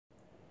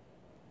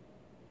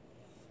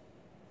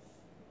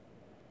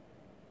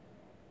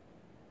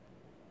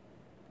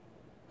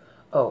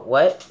Oh,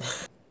 what?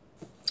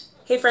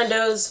 Hey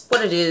friendos,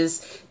 what it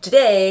is.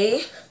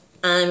 Today,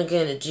 I'm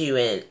gonna do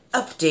an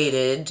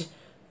updated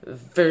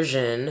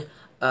version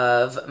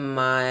of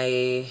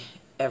my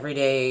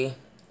everyday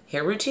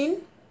hair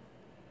routine.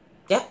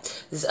 Yeah,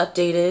 this is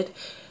updated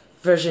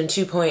version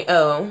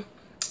 2.0.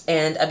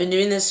 And I've been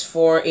doing this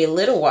for a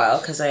little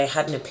while because I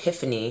had an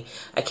epiphany.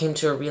 I came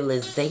to a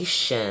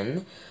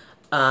realization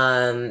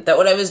that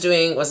what I was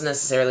doing wasn't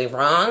necessarily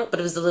wrong, but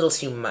it was a little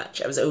too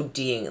much. I was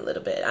ODing a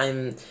little bit.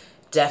 I'm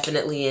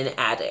definitely an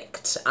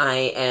addict.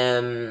 I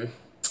am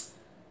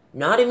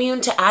not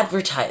immune to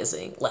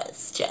advertising,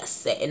 let's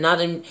just say. Not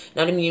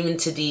immune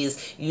to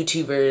these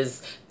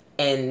YouTubers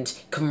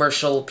and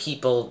commercial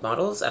people,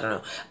 models, I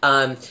don't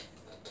know,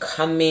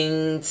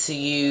 coming to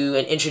you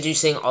and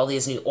introducing all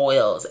these new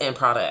oils and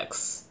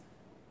products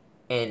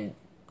and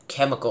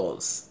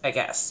chemicals, I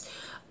guess.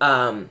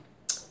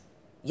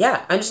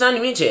 Yeah, I'm just not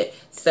immune to it.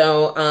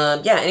 So,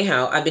 yeah,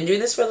 anyhow, I've been doing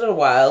this for a little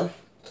while,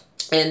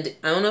 and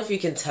I don't know if you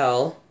can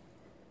tell.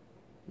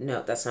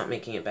 No, that's not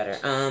making it better.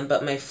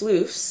 But my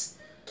floofs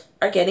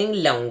are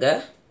getting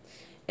longer,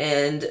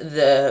 and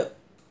the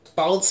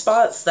bald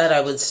spots that I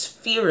was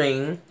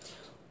fearing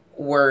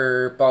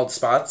were bald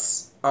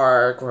spots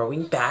are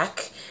growing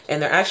back,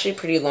 and they're actually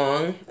pretty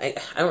long. I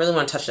don't really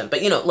want to touch them,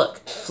 but you know,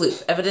 look,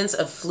 floof, evidence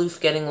of floof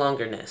getting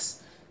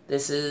longerness.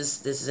 This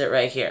is it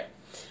right here.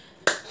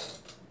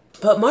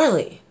 But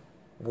Marley,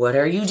 what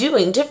are you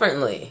doing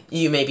differently?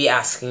 You may be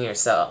asking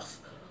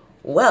yourself.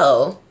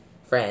 Well,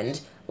 friend,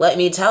 let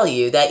me tell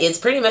you that it's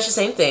pretty much the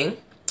same thing.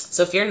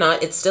 So if you're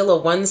not, it's still a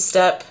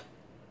one-step.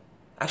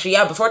 Actually,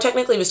 yeah, before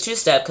technically it was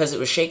two-step because it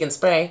was shake and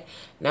spray.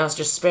 Now it's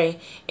just spray.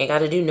 Ain't got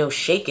to do no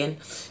shaking.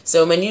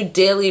 So my new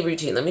daily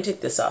routine. Let me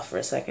take this off for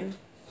a second.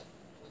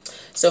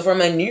 So for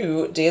my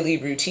new daily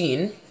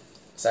routine.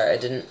 Sorry, I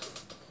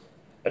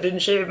didn't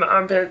shave my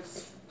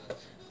armpits.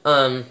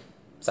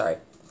 Sorry.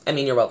 I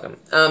mean, you're welcome.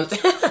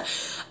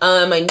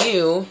 My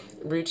new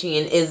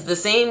routine is the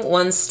same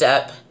one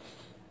step.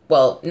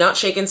 Well, not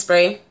shake and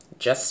spray,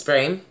 just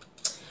spray.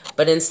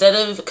 But instead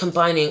of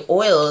combining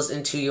oils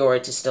into your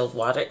distilled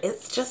water,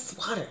 it's just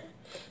water.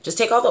 Just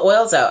take all the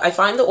oils out. I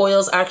find the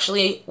oils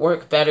actually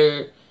work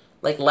better,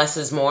 like less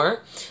is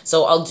more.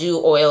 So I'll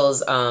do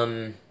oils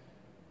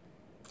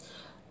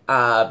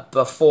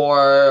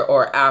before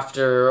or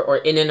after or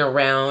in and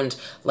around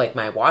like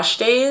my wash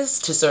days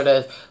to sort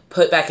of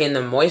put back in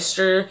the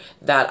moisture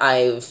that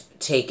I've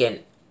taken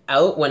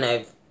out when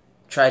I've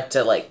tried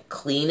to like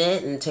clean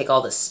it and take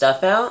all the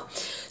stuff out.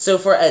 So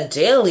for a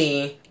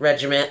daily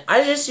regimen,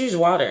 I just use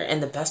water.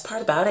 And the best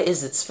part about it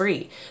is it's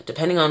free,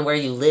 depending on where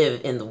you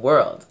live in the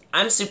world.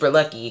 I'm super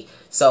lucky,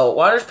 so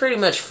water's pretty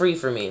much free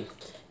for me.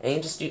 And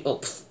you just do,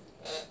 oh,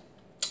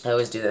 I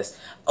always do this.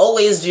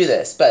 Always do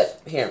this,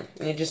 but here,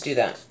 you just do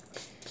that.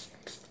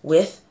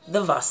 With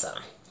the Vasa.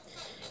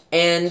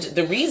 And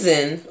the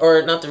reason,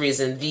 or not the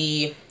reason,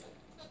 the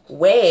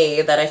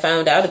way that I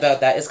found out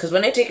about that is because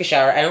when I take a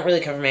shower, I don't really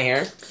cover my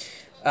hair.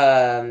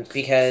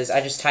 Because I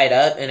just tie it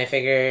up and I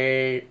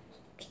figure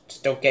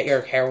just don't get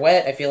your hair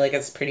wet. I feel like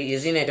it's pretty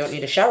easy and I don't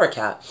need a shower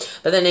cap.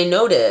 But then I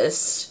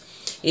noticed,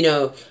 you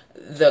know,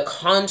 the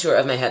contour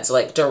of my head, so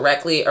like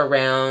directly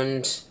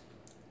around,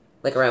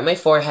 like around my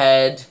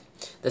forehead,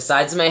 the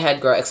sides of my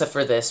head grow, except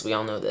for this, we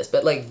all know this,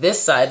 but like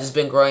this side has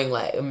been growing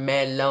like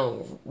mad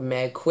long,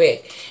 mad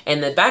quick.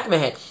 And the back of my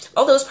head,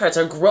 all those parts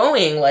are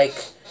growing like,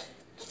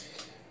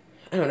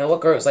 I don't know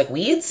what grows, like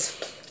weeds?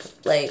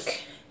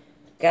 Like,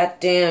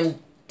 goddamn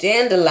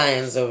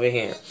dandelions over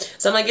here.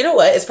 So I'm like, you know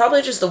what? It's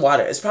probably just the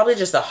water. It's probably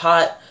just the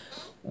hot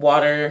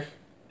water,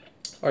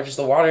 or just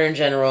the water in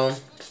general,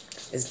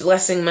 is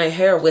blessing my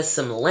hair with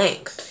some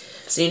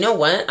length. So you know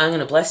what? I'm going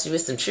to bless you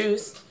with some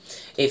truth.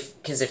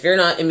 Because if you're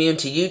not immune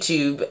to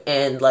YouTube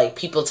and like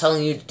people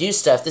telling you to do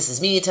stuff, this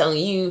is me telling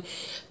you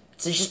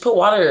to just put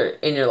water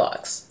in your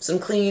locks. Some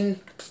clean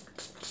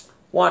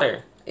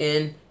water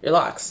in your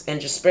locks.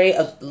 And just spray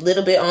a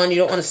little bit on. You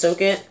don't want to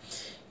soak it.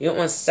 You don't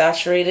want to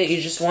saturate it.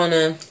 You just want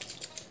to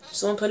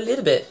put a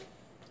little bit.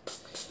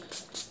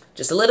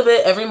 Just a little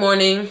bit every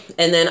morning.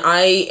 And then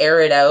I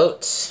air it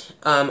out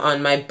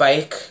on my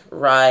bike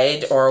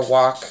ride or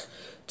walk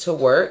to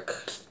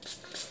work.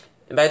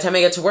 And by the time I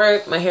get to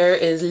work, my hair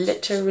is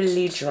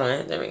literally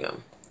dry. There we go.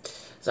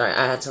 Sorry,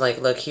 I had to like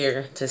look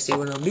here to see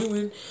what I'm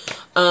doing.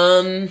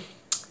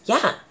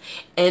 Yeah.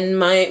 And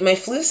my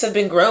floofs have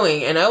been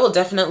growing, and I will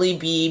definitely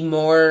be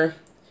more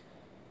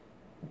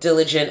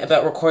diligent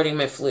about recording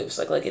my floofs.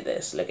 Like, look at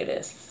this. Look at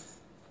this.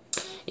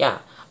 Yeah.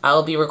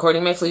 I'll be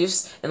recording my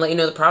floofs and let you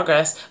know the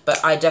progress,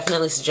 but I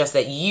definitely suggest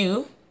that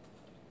you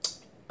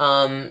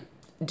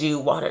do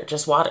water,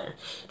 just water.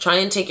 Try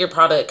and take your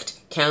product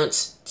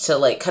count to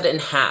like cut it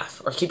in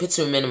half or keep it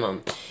to a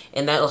minimum,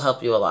 and that'll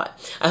help you a lot.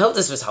 I hope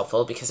this was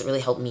helpful because it really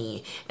helped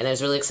me, and I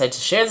was really excited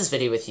to share this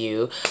video with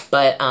you,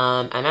 but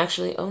I'm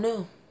actually, oh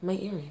no, my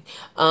earring.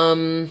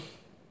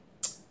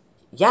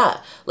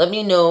 Yeah, let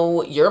me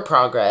know your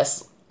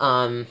progress.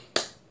 Share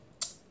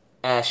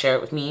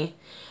it with me.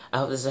 I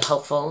hope this is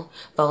helpful.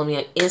 Follow me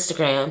on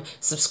Instagram,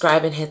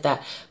 subscribe and hit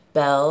that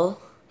bell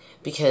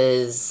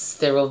because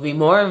there will be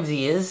more of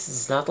these. This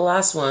is not the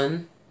last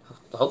one,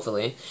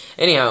 hopefully.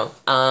 Anyhow,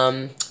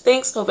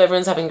 thanks. Hope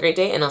everyone's having a great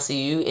day, and I'll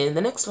see you in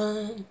the next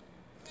one.